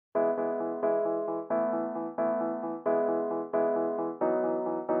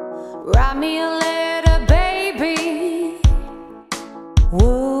Write me a letter, baby.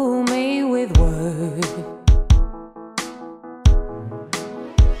 Woo me with words.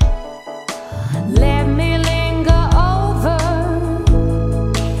 Let me linger over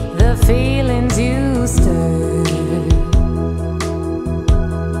the feelings you stir.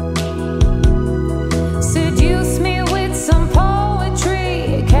 Seduce me with some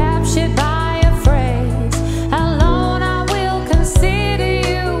poetry captured by a phrase. Alone I will consider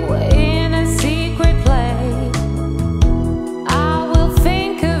you in a secret place. I will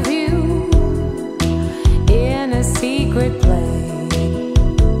think of you in a secret place.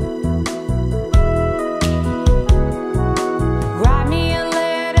 Write me a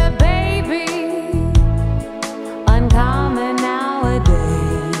letter, baby, uncommon nowadays.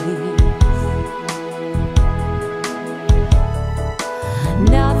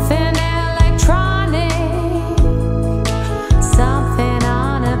 Nothing electronic, something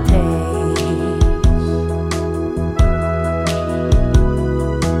on a page.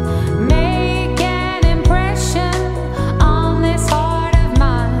 Make an impression on this heart of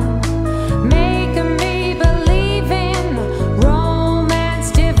mine. Make me believe in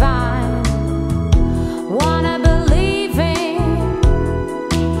romance divine. Wanna believe in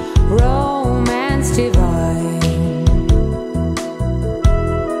romance divine.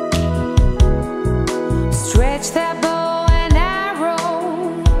 Stretch that bow and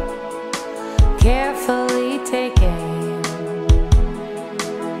arrow, carefully take aim.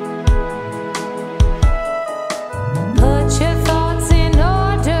 Put your thoughts in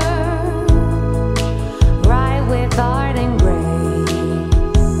order, write with art and grace.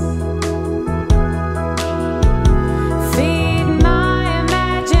 Feed my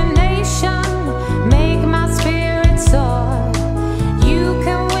imagination, make my spirit soar. You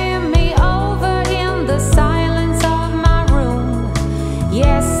can win me over in the silence of my room.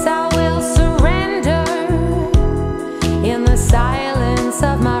 Yes, I will surrender in the silence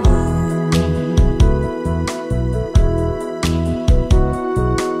of my room.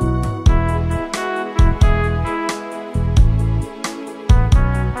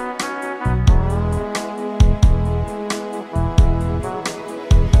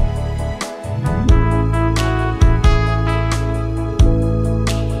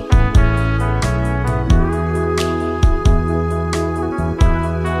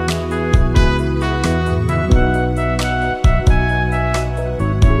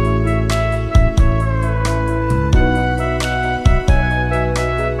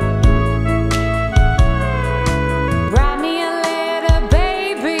 Write me a letter,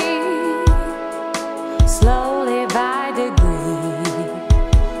 baby, slowly by degree.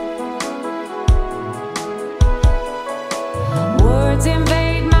 Words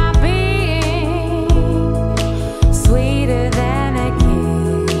invade my being, sweeter than a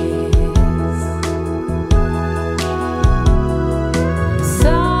kiss.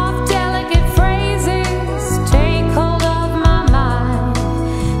 Soft, delicate phrases take hold of my mind.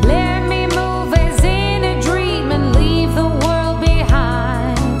 Let me move as in a dream and leave the world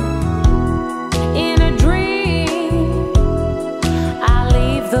behind. In a dream, I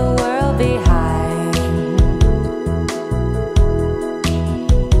leave the world behind.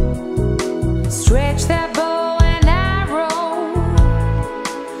 Stretch that bow and arrow,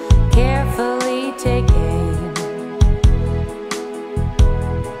 carefully take aim.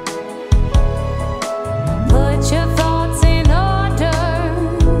 Put your thoughts in order,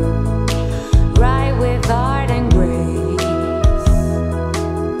 write with art and grace.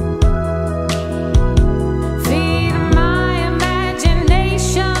 Feed my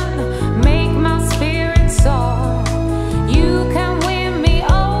imagination, make my spirit soar. You can win me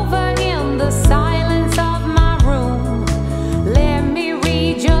over in the silence of my room. Let me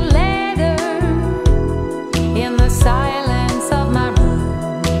read your letter in the silence of my room.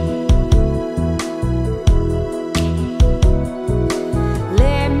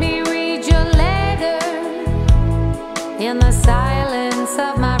 Let me read your letter in the silence